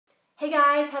Hey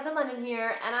guys, Heather London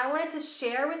here, and I wanted to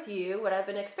share with you what I've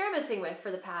been experimenting with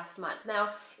for the past month.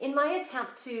 Now, in my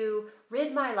attempt to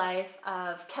rid my life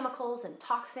of chemicals and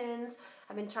toxins,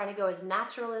 I've been trying to go as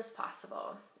natural as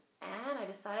possible. And I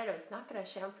decided I was not going to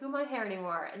shampoo my hair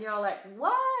anymore. And you're all like,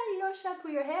 what? You don't shampoo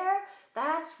your hair?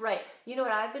 That's right. You know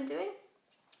what I've been doing?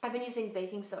 I've been using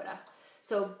baking soda.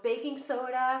 So baking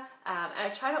soda, and I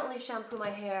try to only shampoo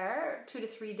my hair 2 to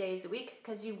 3 days a week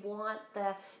because you want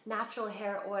the natural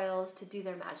hair oils to do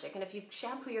their magic. And if you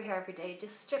shampoo your hair every day,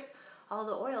 just strip all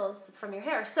the oils from your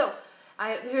hair. So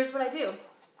here's what I do.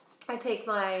 I take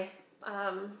my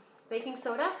baking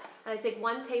soda and I take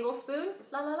 1 tablespoon,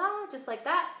 just like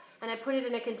that, and I put it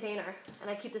in a container, and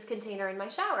I keep this container in my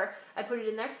shower. I put it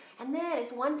in there, and then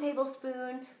it's 1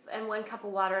 tablespoon and 1 cup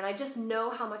of water, and I just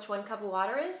know how much 1 cup of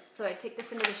water is, so I take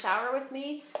this into the shower with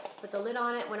me, put the lid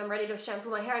on it. When I'm ready to shampoo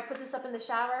my hair, I put this up in the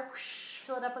shower, whoosh,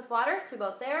 fill it up with water to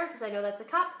about there, because I know that's a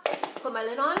cup, put my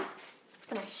lid on,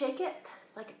 and I shake it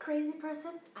like a crazy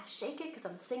person. I shake it because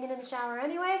I'm singing in the shower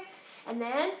anyway, and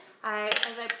then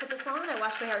as I put this on, I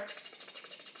wash my hair,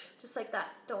 just like that.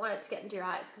 Don't want it to get into your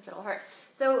eyes because it'll hurt.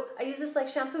 So I use this like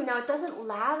shampoo. Now it doesn't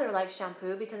lather like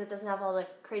shampoo because it doesn't have all the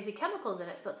crazy chemicals in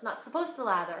it, so it's not supposed to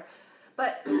lather.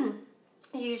 But you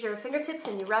use your fingertips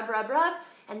and you rub,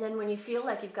 and then when you feel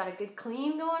like you've got a good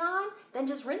clean going on, then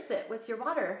just rinse it with your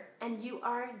water and you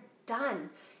are done.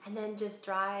 And then just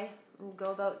dry and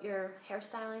go about your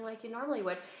hairstyling like you normally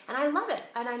would. And I love it.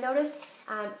 And I noticed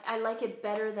I like it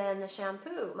better than the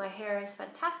shampoo. My hair is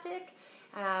fantastic.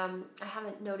 I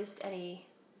haven't noticed any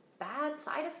bad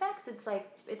side effects.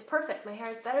 It's perfect. My hair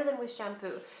is better than with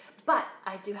shampoo. But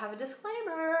I do have a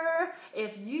disclaimer.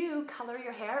 If you color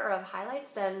your hair or have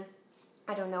highlights, then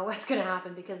I don't know what's going to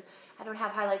happen because I don't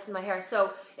have highlights in my hair.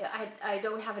 So I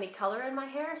don't have any color in my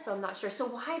hair, so I'm not sure. So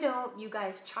why don't you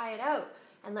guys try it out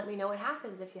and let me know what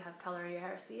happens if you have color in your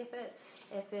hair. See if it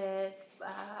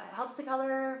helps the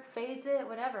color, fades it,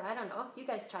 whatever. I don't know. You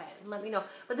guys try it and let me know.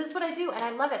 But this is what I do, and I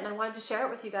love it, and I wanted to share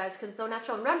it with you guys because it's so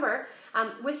natural. Remember,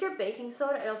 with your baking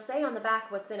soda, it'll say on the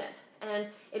back what's in it, and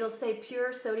it'll say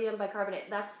pure sodium bicarbonate.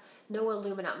 That's no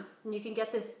aluminum. And you can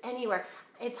get this anywhere.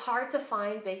 It's hard to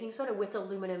find baking soda with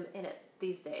aluminum in it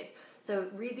these days. So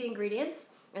read the ingredients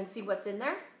and see what's in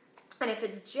there. And if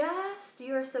it's just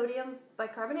your sodium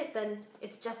bicarbonate, then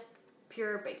it's just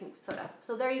pure baking soda.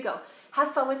 So there you go.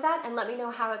 Have fun with that and let me know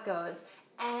how it goes.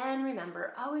 And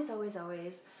remember, always, always,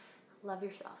 always love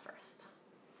yourself first.